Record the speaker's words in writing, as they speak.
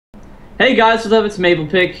Hey guys, what's up? It's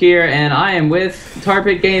MaplePick here, and I am with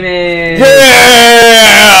Tarpit Gaming. Yeah!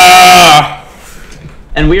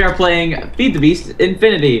 And we are playing Feed the Beast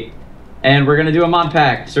Infinity, and we're gonna do a mod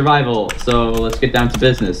pack survival. So let's get down to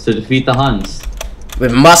business to defeat the Huns. We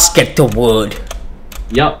must get the wood.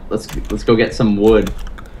 Yup, let's go get some wood.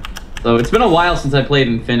 So it's been a while since I played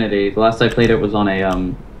Infinity. The last I played it was on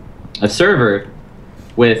a server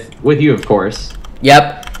with you, of course.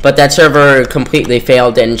 Yep. But that server completely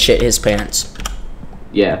failed and shit his pants.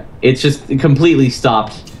 Yeah, it's just completely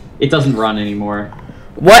stopped. It doesn't run anymore.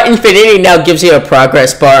 What Infinity now gives you a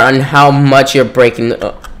progress bar on how much you're breaking.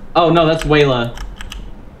 Oh no, that's Wayla.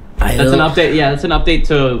 That's an update. Yeah, that's an update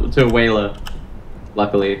to Wayla.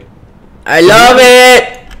 Luckily. I love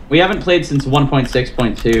it. We haven't played since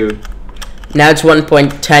 1.6.2. Now it's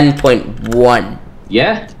 1.10.1.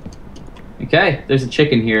 Yeah. Okay. There's a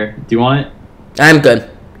chicken here. Do you want it? I'm good.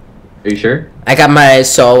 Are you sure? I got my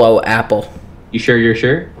solo apple. You sure you're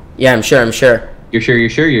sure? Yeah, I'm sure, I'm sure. You're sure you're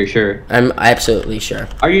sure you're sure? I'm absolutely sure.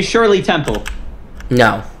 Are you Shirley Temple?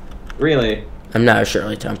 No. Really? I'm not a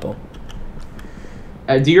Shirley Temple.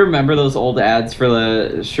 Do you remember those old ads for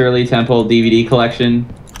the Shirley Temple DVD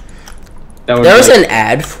collection? That There was like, an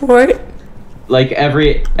ad for it? Like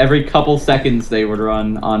every couple seconds they would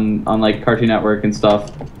run on like Cartoon Network and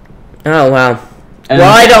stuff. Oh, wow. And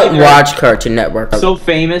well, I don't watch Cartoon Network. So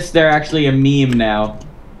famous, they're actually a meme now.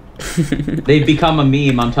 They've become a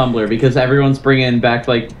meme on Tumblr because everyone's bringing back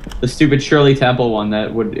like the stupid Shirley Temple one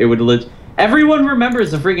that would everyone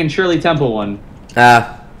remembers the freaking Shirley Temple one.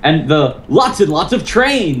 And the lots and lots of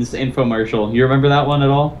trains infomercial. You remember that one at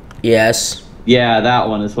all? Yes. Yeah, that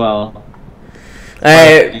one as well.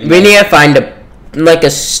 We need to find a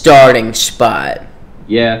starting spot.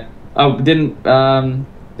 Yeah. Oh,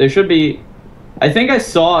 there should be. I think I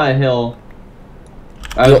saw a hill.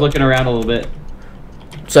 I was looking around a little bit.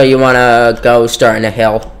 So you want to go start in a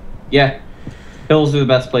hill? Yeah. Hills are the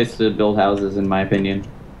best place to build houses, in my opinion.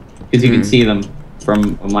 Because you can see them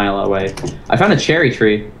from a mile away. I found a cherry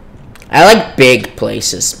tree. I like big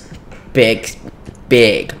places. Big.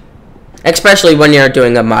 Especially when you're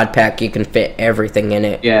doing a mod pack, you can fit everything in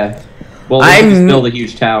it. Yeah. Well, we can just build a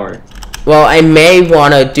huge tower. Well, I may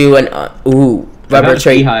want to do an... rubber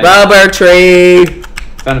tree. Rubber tree!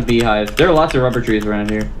 Found a beehive. There are lots of rubber trees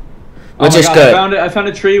around here. Which is good. I found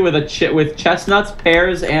a tree with with chestnuts,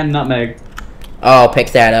 pears, and nutmeg. Oh,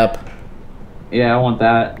 pick that up. Yeah, I want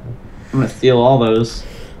that. I'm gonna steal all those.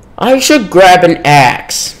 I should grab an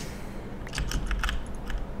axe.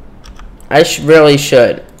 I really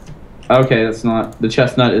should. Okay, that's not... The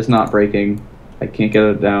chestnut is not breaking. I can't get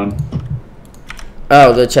it down.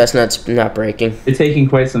 Oh, the chestnut's not breaking. It's taking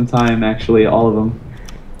quite some time, actually, all of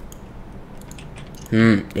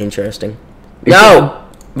them. Interesting. No!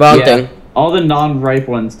 Wrong thing. All the non-ripe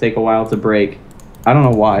ones take a while to break. I don't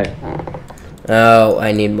know why. Oh,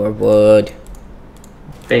 I need more wood.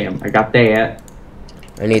 Bam, I got that.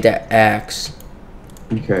 I need that axe.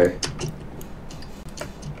 Okay.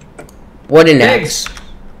 What an axe?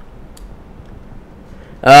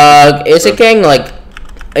 Is it getting like...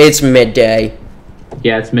 It's midday.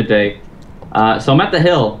 Yeah, it's midday. So I'm at the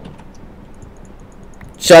hill.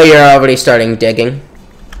 So you're already starting digging?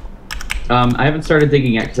 I haven't started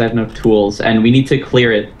digging yet because I have no tools, and we need to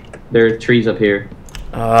clear it. There are trees up here.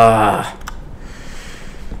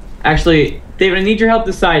 Actually, David, I need your help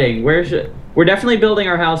deciding we're definitely building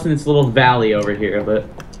our house in this little valley over here, but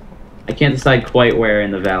I can't decide quite where in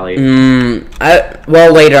the valley.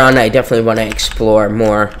 Well, later on, I definitely want to explore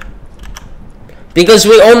more. Because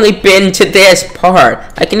we only been to this part.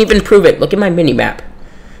 I can even prove it. Look at my mini-map.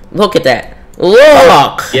 Look at that.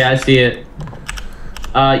 Look! Yeah, I see it.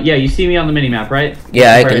 Yeah, you see me on the mini-map, right?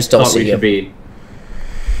 Yeah, I can still see you.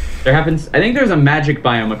 There happens... I think there's a magic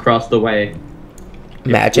biome across the way.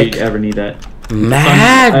 Magic? If we ever need that.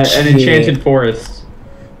 Magic! An enchanted forest.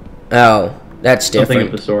 Oh, that's different. Something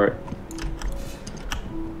of the sort.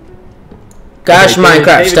 Gosh, okay, Minecraft,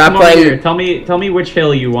 David, stop playing... Tell me which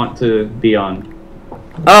hill you want to be on.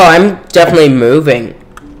 Oh, I'm definitely moving.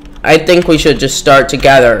 I think we should just start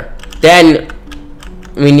together. Then,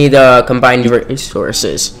 we need combined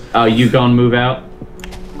resources. Oh, you gonna move out?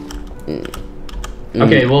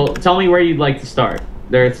 Okay, well, tell me where you'd like to start.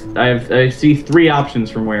 I see 3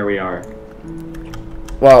 options from where we are.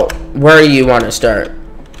 Well, where do you want to start?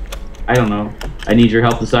 I don't know. I need your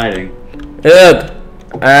help deciding. Ugh.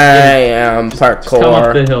 I am parkour. Just come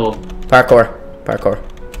up the hill. Parkour.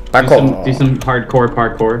 Do some hardcore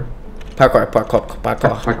parkour. Parkour.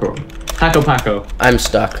 Paco. I'm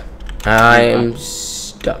stuck. I'm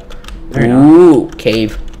stuck. Ooh,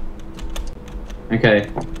 cave. Okay.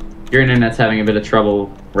 Your internet's having a bit of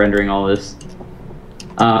trouble rendering all this.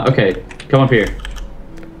 Okay, come up here.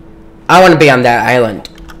 I want to be on that island.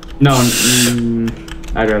 No,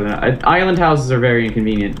 I'd rather not. Island houses are very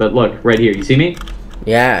inconvenient, but look, right here, you see me?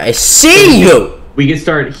 Yeah, I see you! We could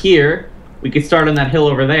start here, we could start on that hill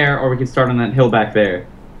over there, or we could start on that hill back there.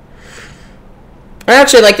 I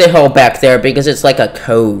actually like the hill back there because it's like a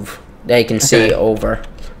cove that you can see over.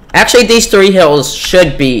 Actually, these 3 hills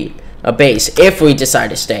should be a base if we decide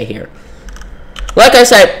to stay here. Like I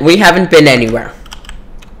said, we haven't been anywhere.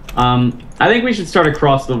 I think we should start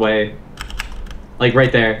across the way. Like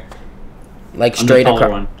right there. Like straight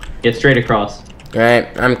across. Yeah, straight across.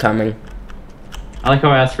 Alright, I'm coming. I like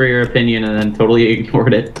how I asked for your opinion and then totally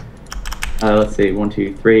ignored it. Let's see, 1,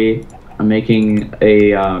 2, 3. I'm making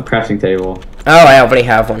a crafting table. Oh, I already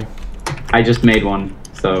have one. I just made one,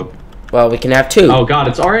 so. Well, we can have 2. Oh god,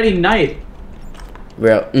 it's already night.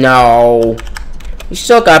 No. You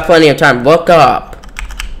still got plenty of time. Look up.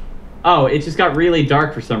 Oh, it just got really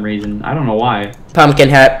dark for some reason. I don't know why. Pumpkin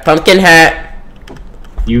hat. Pumpkin hat.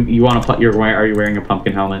 You want to put your are you wearing a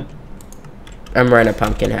pumpkin helmet? I'm wearing a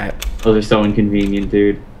pumpkin hat. Those are so inconvenient,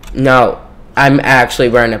 dude. No, I'm actually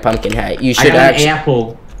wearing a pumpkin hat. You should actually. An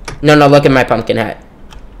apple. No, look at my pumpkin hat.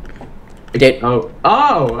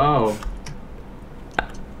 Oh.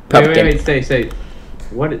 Pumpkin. Wait, stay.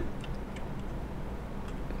 What?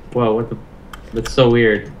 Whoa, what the? That's so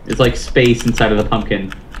weird. It's like space inside of the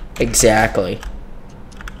pumpkin. Exactly.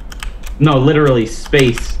 No, literally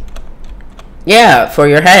space. Yeah, for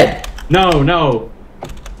your head. No.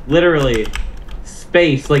 Literally.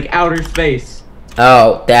 Space, like outer space.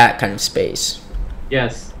 Oh, that kind of space.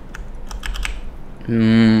 Yes.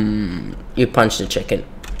 You punched a chicken.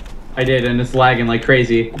 I did, and it's lagging like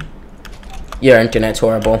crazy. Your internet's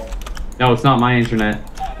horrible. No, it's not my internet.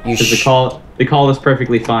 You the call is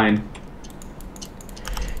perfectly fine.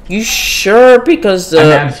 You sure? Because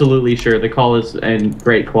I'm absolutely sure the call is in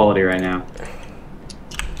great quality right now.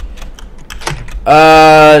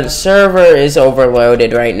 Server is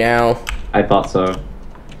overloaded right now. I thought so.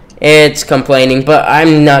 It's complaining, but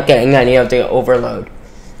I'm not getting any of the overload.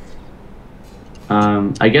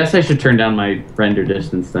 I guess I should turn down my render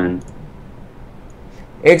distance then.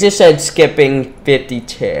 It just said skipping 50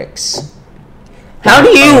 ticks. How do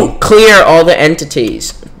you clear all the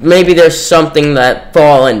entities? Maybe there's something that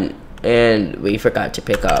fallen and we forgot to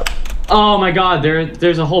pick up. Oh my god,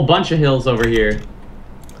 there's a whole bunch of hills over here.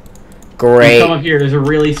 Great. You come up here, there's a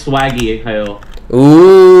really swaggy hill.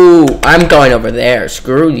 Ooh, I'm going over there.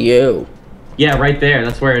 Screw you. Yeah, right there.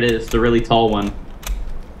 That's where it is. The really tall one.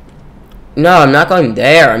 No, I'm not going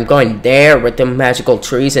there. I'm going there with the magical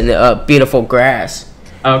trees and the beautiful grass.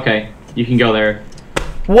 Okay, you can go there.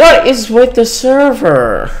 What is with the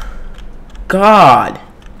server? God.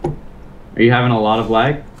 Are you having a lot of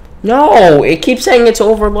lag? No, it keeps saying it's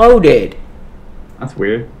overloaded. That's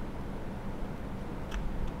weird.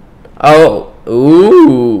 Oh,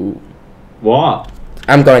 ooh. What?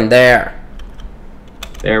 I'm going there.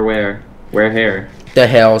 There where? Where here? The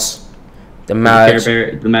hills. The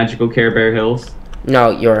magical Care Bear Hills? No,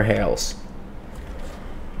 your hills.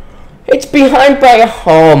 It's behind by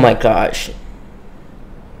oh my gosh.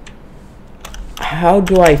 How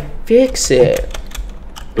do I fix it?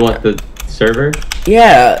 What, the server?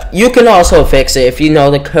 Yeah, you can also fix it if you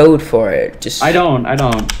know the code for it. Just I don't.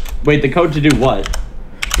 Wait, the code to do what?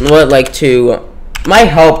 What, like to my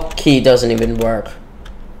help key doesn't even work.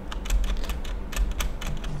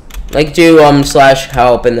 Like do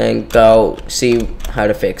 /help and then go see how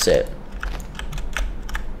to fix it.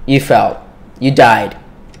 You fell. You died.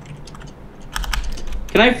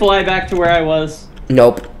 Can I fly back to where I was?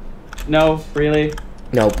 Nope. No, really?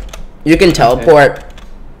 Nope. You can teleport. Okay.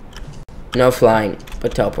 No flying,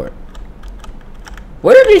 but teleport.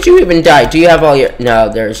 Where did you even die? Do you have all your no,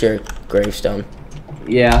 there's your gravestone.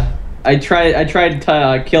 Yeah. I tried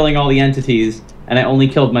killing all the entities and I only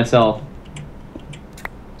killed myself.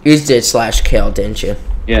 You did /kill, didn't you?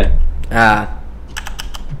 Yeah. Ah.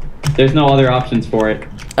 There's no other options for it.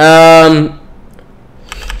 That's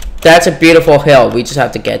a beautiful hill. We just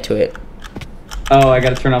have to get to it. Oh, I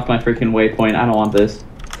gotta turn off my freaking waypoint. I don't want this.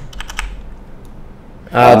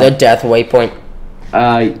 The death waypoint.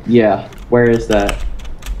 Yeah. Where is that?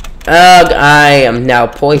 I am now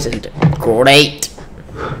poisoned. Great.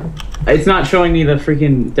 It's not showing me the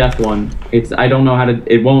freaking death one. I don't know how to.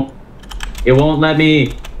 It won't let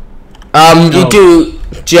me. No. You do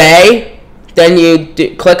J, then you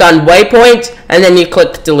click on waypoint, and then you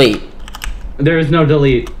click delete. There is no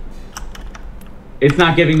delete. It's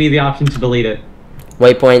not giving me the option to delete it.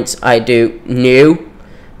 Waypoints, I do new,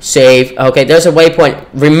 save. Okay, there's a waypoint.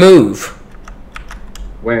 Remove.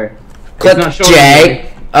 Where? Click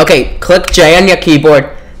J. Okay, click J on your keyboard.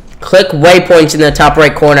 Click waypoints in the top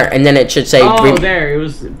right corner, and then it should say. Oh, there.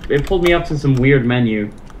 It pulled me up to some weird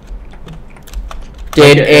menu.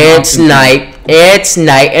 Dude, it's night. It's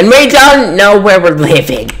night, and we don't know where we're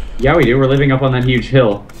living. Yeah, we do. We're living up on that huge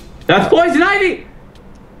hill. That's poison ivy.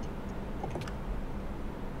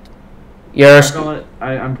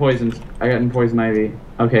 I'm poisoned. I got poison ivy.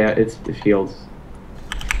 Okay, it heals.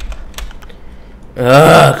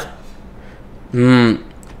 Ugh.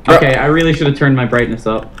 Okay, I really should have turned my brightness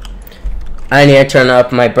up. I need to turn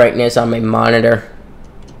up my brightness on my monitor.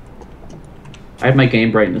 I have my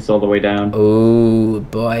game brightness all the way down. Oh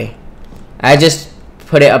boy. I just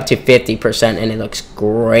put it up to 50% and it looks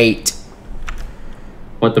great.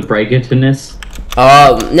 What, the brightness?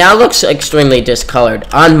 Now it looks extremely discolored.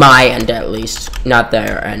 On my end, at least. Not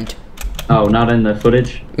their end. Oh, not in the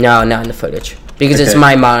footage? No, not in the footage. Because it's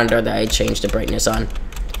my monitor that I changed the brightness on.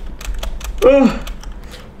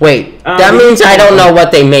 Wait, that means I don't know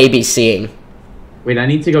what they may be seeing. Wait, I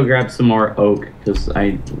need to go grab some more oak, because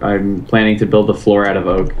I'm planning to build the floor out of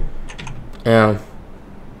oak. Oh.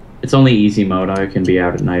 It's only easy mode. I can be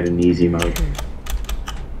out at night in easy mode.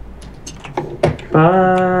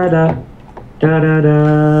 Ba-da,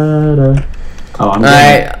 da-da-da-da. Oh, I'm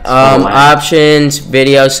Alright, options,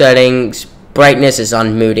 video settings, brightness is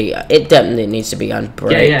on moody. It definitely needs to be on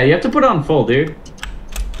bright. Yeah, you have to put it on full, dude.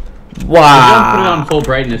 Wow. If you don't put it on full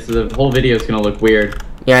brightness, the whole video is gonna look weird.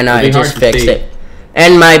 Yeah, no, I just fixed it.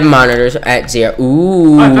 And my monitor's at 0.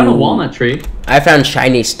 Ooh. Oh, I found a walnut tree. I found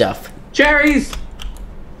shiny stuff. Cherries!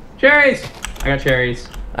 Cherries! I got cherries.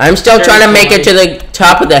 I'm still trying to make it to the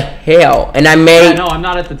top of the hill, and I made... No, I'm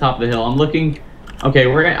not at the top of the hill. I'm looking... Okay,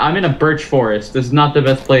 I'm in a birch forest. This is not the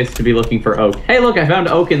best place to be looking for oak. Hey, look, I found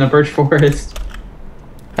oak in the birch forest.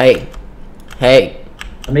 Hey. Hey.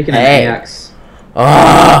 I'm making an axe.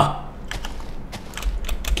 Ah!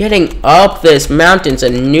 Getting up this mountain's a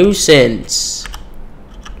nuisance.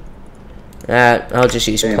 I'll just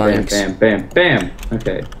use planks. Bam, bam, bam, bam.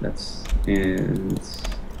 Okay, that's... And...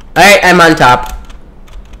 Alright, I'm on top.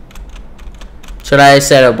 Should I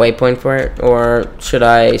set a waypoint for it, or should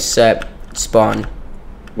I set spawn?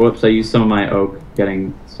 Whoops, I used some of my oak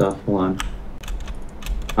getting stuff. Hold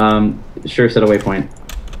on. Sure, set a waypoint.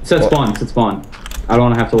 Set spawn, set spawn. I don't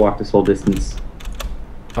want to have to walk this whole distance.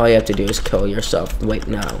 All you have to do is kill yourself. Wait,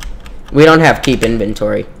 no. We don't have keep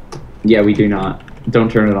inventory. Yeah, we do not.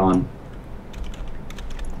 Don't turn it on.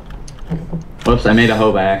 Whoops, I made a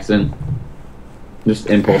hoe by accident. Just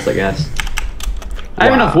impulse, I guess. I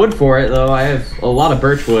have enough wood for it, though. I have a lot of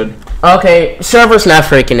birch wood. Okay, server's not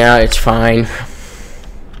freaking out. It's fine.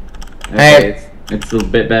 Okay, it's a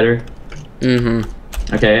bit better.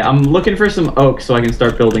 Mm-hmm. Okay, I'm looking for some oak so I can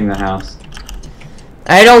start building the house.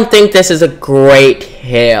 I don't think this is a great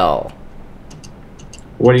hill.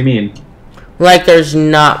 What do you mean? Like, there's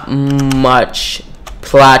not much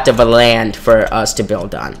plot of a land for us to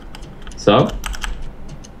build on. So?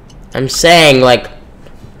 I'm saying, like,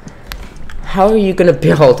 how are you gonna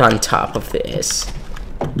build on top of this?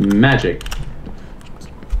 Magic.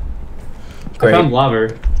 Great. I found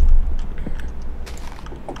lava.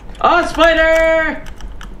 Oh, spider!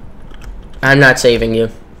 I'm not saving you.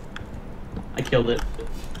 I killed it.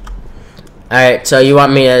 Alright, so you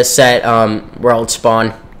want me to set world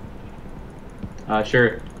spawn?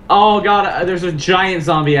 Sure. Oh god, there's a giant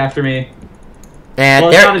zombie after me. And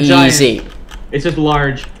well, they're easy. Giant. It's just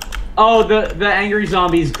large. Oh, the angry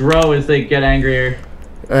zombies grow as they get angrier.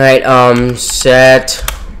 Alright, set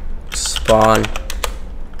spawn.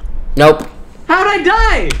 Nope. How'd I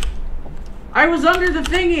die? I was under the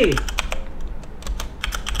thingy.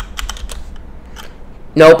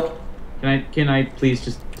 Nope. Can I please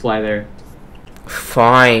just fly there?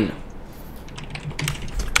 Fine.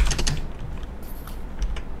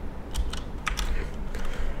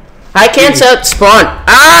 I can't set spawn.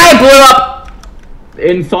 I blew up.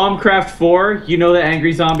 In Thaumcraft 4, you know the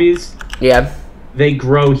angry zombies? Yeah. They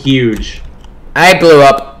grow huge. I blew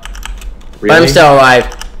up. Really? But I'm still alive.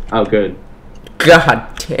 Oh, good. God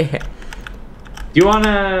damn. Do you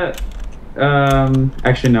wanna...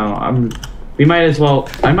 actually, no. We might as well...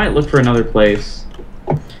 I might look for another place.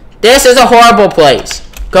 This is a horrible place.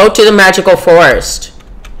 Go to the magical forest.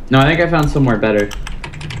 No, I think I found somewhere better.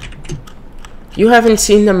 You haven't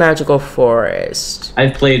seen the magical forest.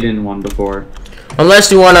 I've played in one before.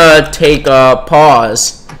 Unless you want to take a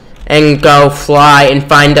pause and go fly and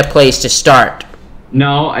find a place to start.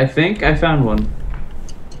 No, I think I found one.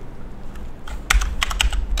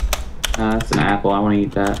 That's an apple. I want to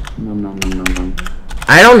eat that. Nom nom nom nom nom.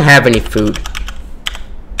 I don't have any food.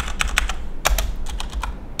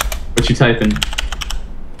 What you typing?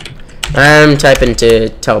 I'm typing to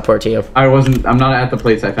teleport to you. I'm not at the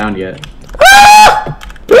place I found yet.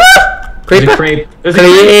 Creep. There's a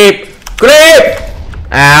creep. Creep.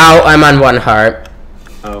 Ow, I'm on 1 heart.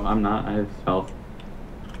 Oh, I'm not. I have health.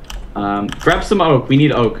 Grab some oak. We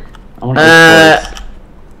need oak. I want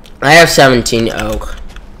I have 17 oak.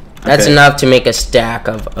 That's Okay. enough to make a stack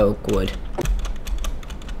of oak wood.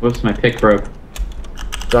 Whoops, my pick broke.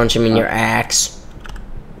 Don't you mean your axe?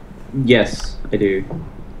 Yes, I do.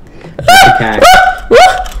 The cat.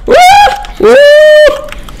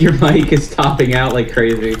 Your mic is topping out like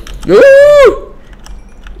crazy.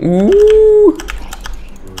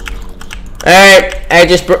 Alright, I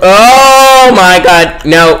just oh my god,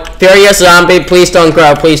 no. Furious zombie, please don't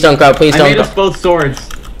grow, please don't grow, please I don't made grow. us both swords.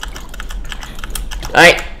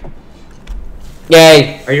 Alright.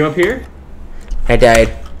 Yay. Are you up here? I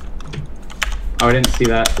died. Oh, I didn't see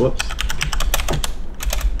that. Whoops.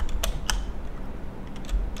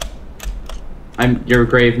 Your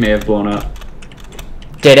grave may have blown up.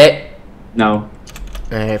 Did it? No.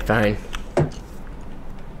 Alright, fine.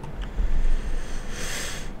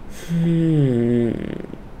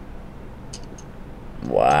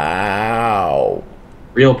 Wow.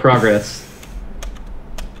 Real progress.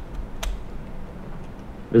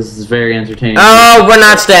 This is very entertaining. Oh, we're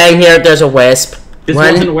not staying here. There's a wisp. This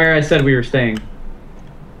wasn't where I said we were staying.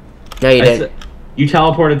 No, you didn't. You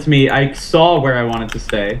teleported to me. I saw where I wanted to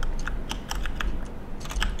stay.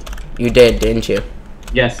 You did, didn't you?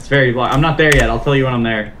 Yes, it's very long. I'm not there yet. I'll tell you when I'm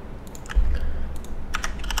there.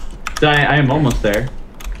 So I am almost there.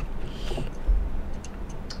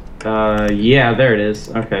 Yeah, there it is.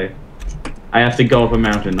 Okay. I have to go up a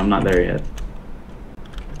mountain. I'm not there yet.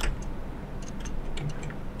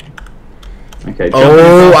 Okay.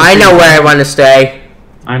 Oh, I know where I want to stay.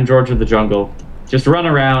 I'm George of the Jungle. Just run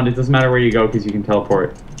around. It doesn't matter where you go because you can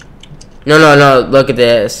teleport. No, no, no. Look at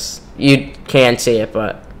this. You can't see it,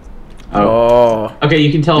 but... Oh. Okay,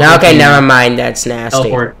 you can teleport. No, okay, never mind. That's nasty.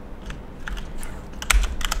 Teleport.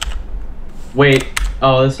 Wait.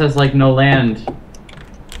 Oh, this has, like, no land.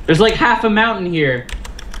 There's, like, half a mountain here.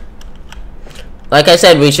 Like I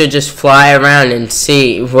said, we should just fly around and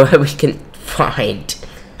see what we can find.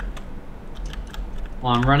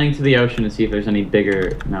 Well, I'm running to the ocean to see if there's any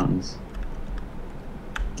bigger mountains.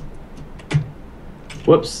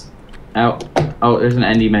 Whoops. Ow. Oh, there's an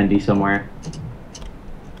Endy Mendy somewhere.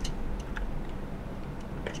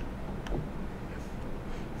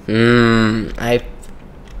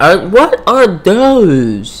 What are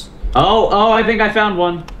those? Oh, I think I found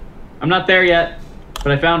one. I'm not there yet,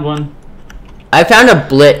 but I found one. I found a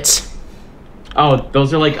blitz. Oh,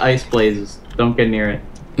 those are like ice blazes. Don't get near it.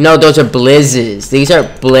 No, those are blizzes. These are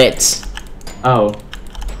blitz. Oh.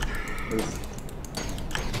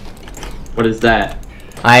 What is that?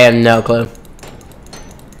 I have no clue.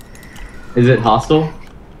 Is it hostile?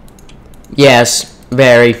 Yes,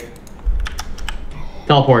 very.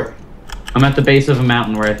 Teleport. I'm at the base of a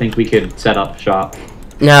mountain where I think we could set up shop.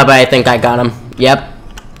 No, but I think I got him. Yep.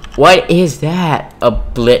 What is that? A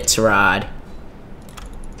blitz rod.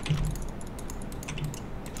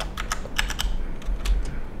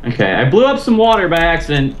 Okay, I blew up some water by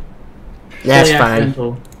accident. That's Silly fine.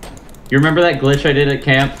 accidental. You remember that glitch I did at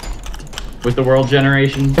camp? With the world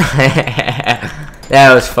generation?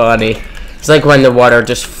 That was funny. It's like when the water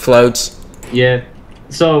just floats. Yeah.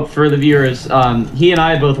 So, for the viewers, he and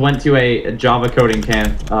I both went to a Java coding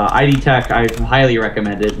camp. ID Tech, I highly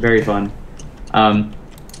recommend it. Very fun.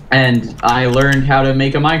 And I learned how to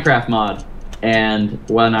make a Minecraft mod. And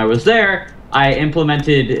when I was there, I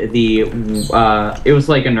implemented the, it was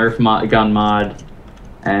like a Nerf gun mod.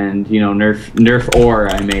 And, you know, Nerf ore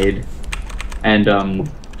I made. And,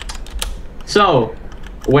 so,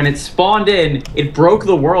 when it spawned in, it broke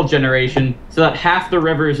the world generation so that half the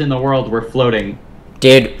rivers in the world were floating.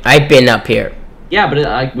 Dude, I've been up here. Yeah,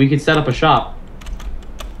 but we could set up a shop.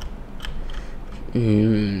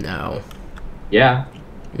 No. Yeah.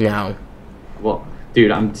 No. Well, dude,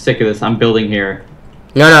 I'm sick of this. I'm building here.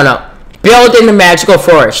 No, no, no. Build in the magical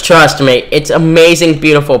forest. Trust me. It's amazing,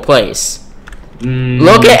 beautiful place.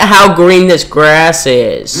 Look at how green this grass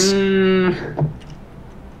is.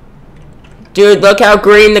 Dude, look how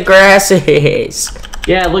green the grass is.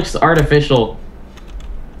 Yeah, it looks artificial.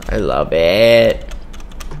 I love it.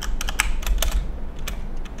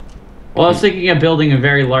 Well, I was thinking of building a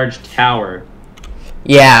very large tower.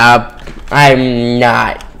 Yeah, I'm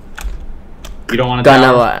not You don't want a gonna.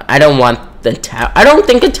 tower? I don't want the tower. I don't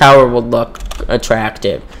think a tower would look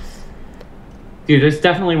attractive. Dude, there's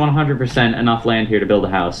definitely 100% enough land here to build a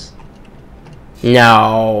house.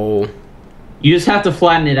 No. You just have to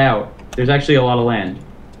flatten it out. There's actually a lot of land.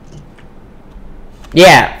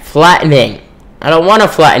 Yeah, flattening. I don't want to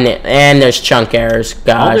flatten it. And there's chunk errors.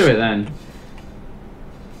 Gosh. I'll do it then.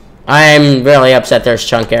 I'm really upset there's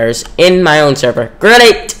chunk errors in my own server.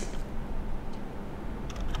 Great!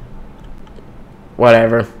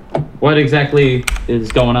 Whatever. What exactly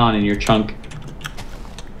is going on in your chunk?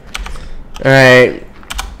 Alright.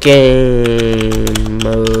 Game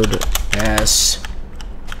mode S.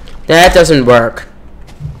 That doesn't work.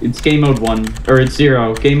 It's game mode 1. Or it's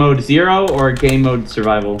 0. Game mode 0 or game mode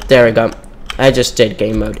survival? There we go. I just did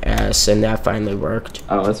game mode S and that finally worked.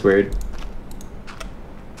 Oh, that's weird.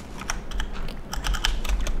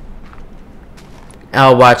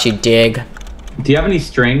 I'll watch you dig. Do you have any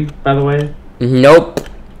string, by the way? Nope.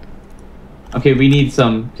 Okay, we need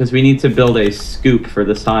some, because we need to build a scoop for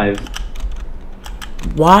this hive.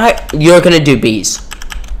 Why? You're gonna do bees.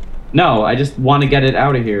 No, I just want to get it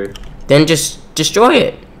out of here. Then just destroy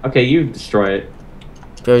it. Okay, you destroy it.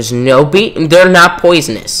 There's no bee. They're not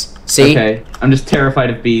poisonous. See? Okay, I'm just terrified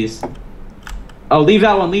of bees. Oh, leave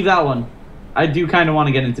that one, leave that one. I do kind of want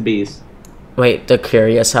to get into bees. Wait, the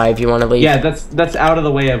curious hive you want to leave? Yeah, that's out of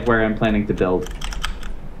the way of where I'm planning to build.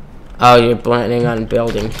 Oh, you're planning on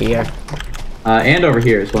building here. And over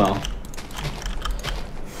here as well.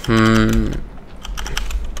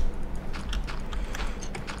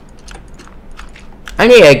 I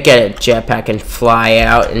need to get a jetpack and fly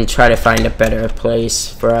out and try to find a better place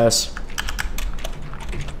for us.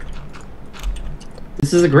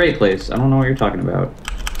 This is a great place. I don't know what you're talking about.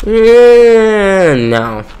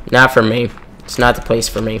 No, not for me. It's not the place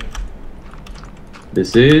for me.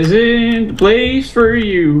 This isn't the place for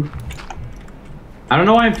you. I don't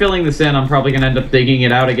know why I'm filling this in. I'm probably going to end up digging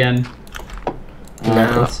it out again.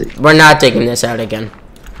 No, let's see. we're not digging this out again.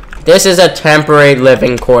 This is a temporary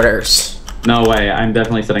living quarters. No way. I'm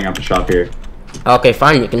definitely setting up a shop here. Okay,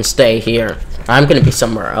 fine. You can stay here. I'm going to be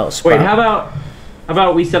somewhere else. Wait, how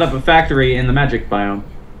about we set up a factory in the magic biome?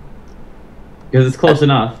 Because it's close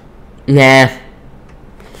enough. Nah.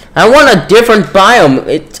 I want a different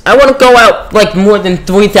biome. I want to go out like more than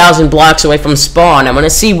 3,000 blocks away from spawn. I want to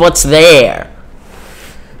see what's there.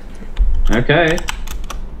 Okay.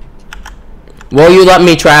 Will you let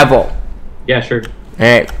me travel? Yeah, sure.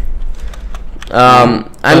 Alright.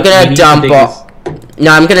 I'm gonna dump all...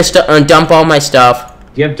 No, I'm gonna dump all my stuff.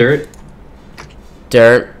 Do you have dirt?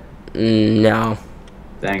 Dirt? No.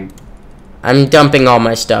 Dang. I'm dumping all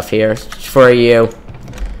my stuff here for you.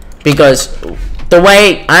 Because the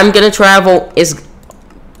way I'm gonna travel is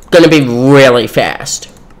gonna be really fast.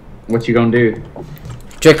 What you gonna do?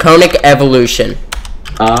 Draconic evolution.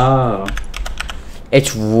 Oh.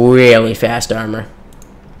 It's really fast armor.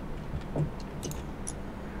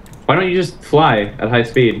 Why don't you just fly at high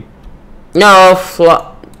speed? No,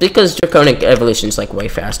 because Draconic evolution is like way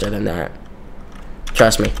faster than that.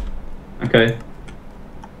 Trust me. Okay.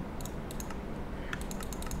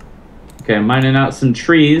 Okay, I'm mining out some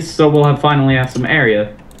trees, so we'll finally have some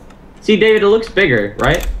area. See, David, it looks bigger,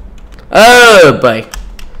 right? Oh, boy.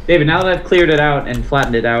 David, now that I've cleared it out and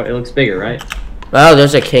flattened it out, it looks bigger, right? Oh,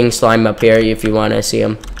 there's a king slime up here if you want to see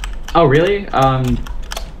him. Oh, really?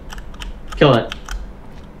 Kill it.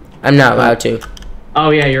 I'm not allowed to.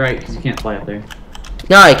 Oh, yeah, you're right, because you can't fly up there.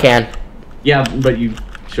 No, I can. Yeah, but you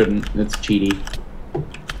shouldn't. It's cheaty.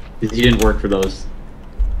 Because you didn't work for those.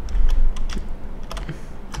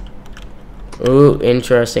 Ooh,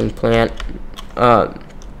 interesting plant.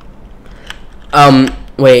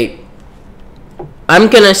 Wait. I'm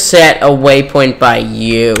gonna set a waypoint by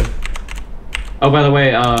you. Oh, by the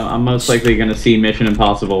way, I'm most likely going to see Mission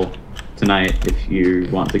Impossible tonight if you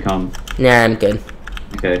want to come. Nah, I'm good.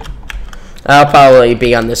 Okay. I'll probably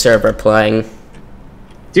be on the server playing.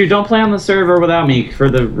 Dude, don't play on the server without me for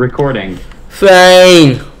the recording.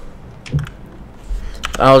 Fine.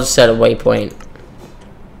 I'll just set a waypoint.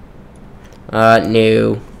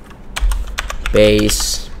 New.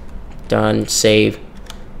 Base. Done. Save.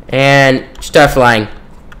 And start flying.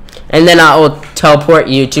 And then I will teleport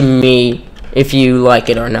you to me if you like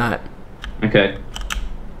it or not. Okay.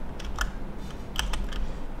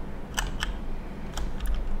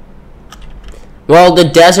 Well, the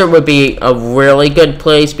desert would be a really good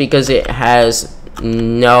place because it has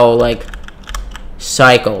no, like,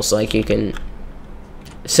 cycles. Like, you can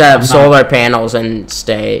set up solar panels and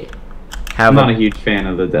stay. I'm not a huge fan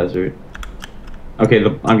of the desert. Okay,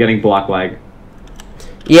 I'm getting block lag.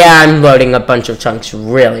 Yeah, I'm loading a bunch of chunks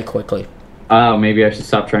really quickly. Oh, maybe I should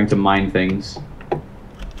stop trying to mine things.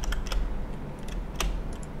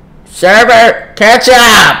 Server, catch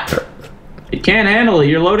up! It can't handle it.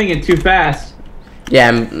 You're loading it too fast.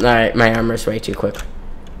 Yeah, alright, my armor's way too quick.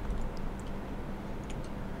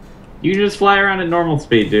 You just fly around at normal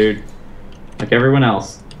speed, dude. like everyone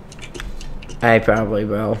else. I probably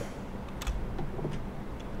will.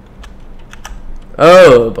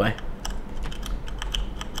 Oh boy.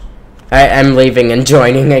 I'm leaving and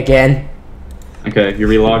joining again. Okay, you're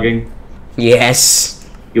relogging? Yes.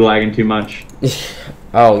 You lagging too much?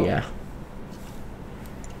 Oh yeah.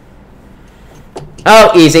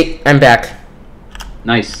 Oh, easy. I'm back.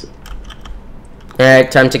 Nice.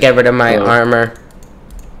 Alright, time to get rid of my armor.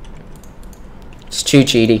 It's too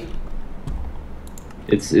cheaty.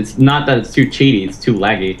 It's not that it's too cheaty, it's too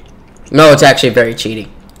laggy. No, it's actually very cheaty.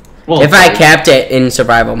 Well, if I kept it in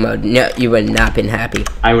survival mode, no, you would not been happy.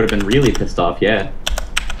 I would have been really pissed off, yeah.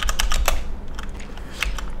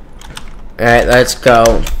 Alright, let's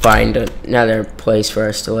go find another place for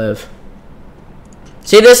us to live.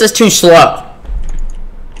 See, this is too slow.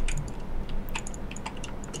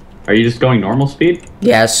 Are you just going normal speed?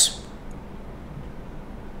 Yes.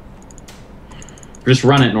 Just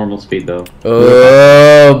run at normal speed, though.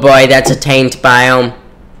 Oh boy, that's a taint biome.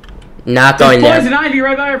 Not going there. There's poison ivy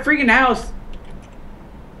right by our freaking house.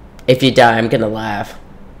 If you die, I'm gonna laugh.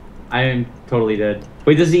 I am totally dead.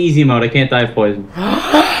 Wait, this is easy mode. I can't die of poison.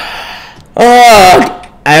 Oh,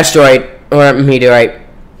 asteroid or meteorite.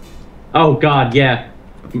 Oh god, yeah.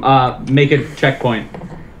 Make a checkpoint.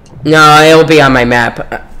 No, it'll be on my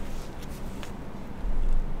map.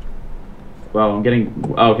 Well, I'm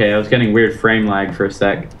getting... Okay, I was getting weird frame lag for a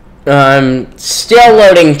sec. Still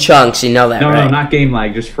loading chunks, you know that, right? No, not game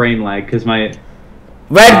lag, just frame lag, because my...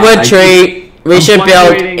 Redwood tree! We should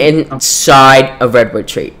build inside a redwood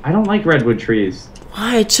tree. I don't like redwood trees.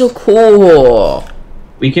 Why? It's so cool.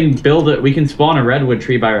 We can build it... We can spawn a redwood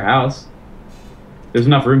tree by our house. There's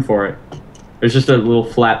enough room for it. There's just a little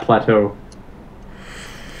flat plateau.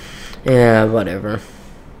 Yeah, whatever.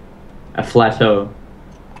 A plateau.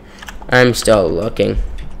 I'm still looking.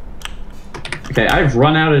 Okay, I've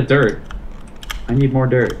run out of dirt. I need more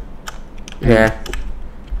dirt. Yeah.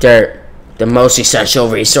 Dirt. The most essential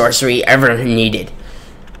resource we ever needed.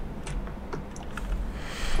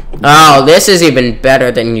 Oh, this is even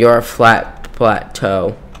better than your flat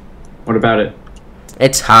plateau. What about it?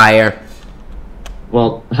 It's higher.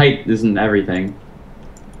 Well, height isn't everything.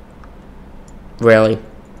 Really?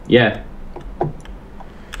 Yeah.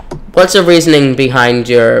 What's the reasoning behind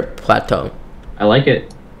your plateau? I like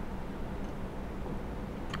it.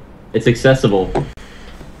 It's accessible.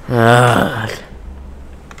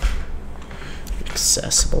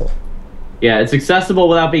 Accessible. Yeah, it's accessible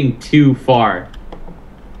without being too far.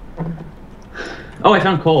 Oh, I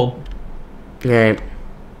found coal. Alright.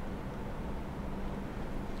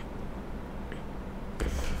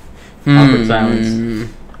 Awkward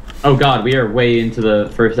silence. Oh god, we are way into the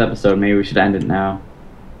first episode. Maybe we should end it now.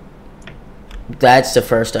 That's the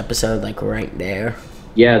first episode, like, right there.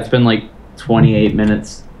 Yeah, it's been like 28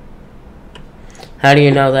 minutes. How do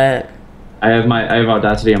you know that? I have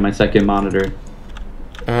Audacity on my second monitor.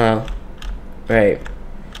 Oh. Right.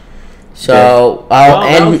 So,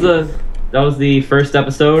 yeah. That was the first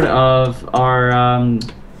episode of our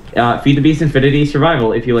Feed the Beast Infinity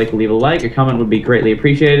Survival. If you like, leave a like. A comment would be greatly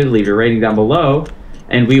appreciated. Leave your rating down below.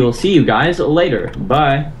 And we will see you guys later.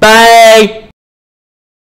 Bye. Bye!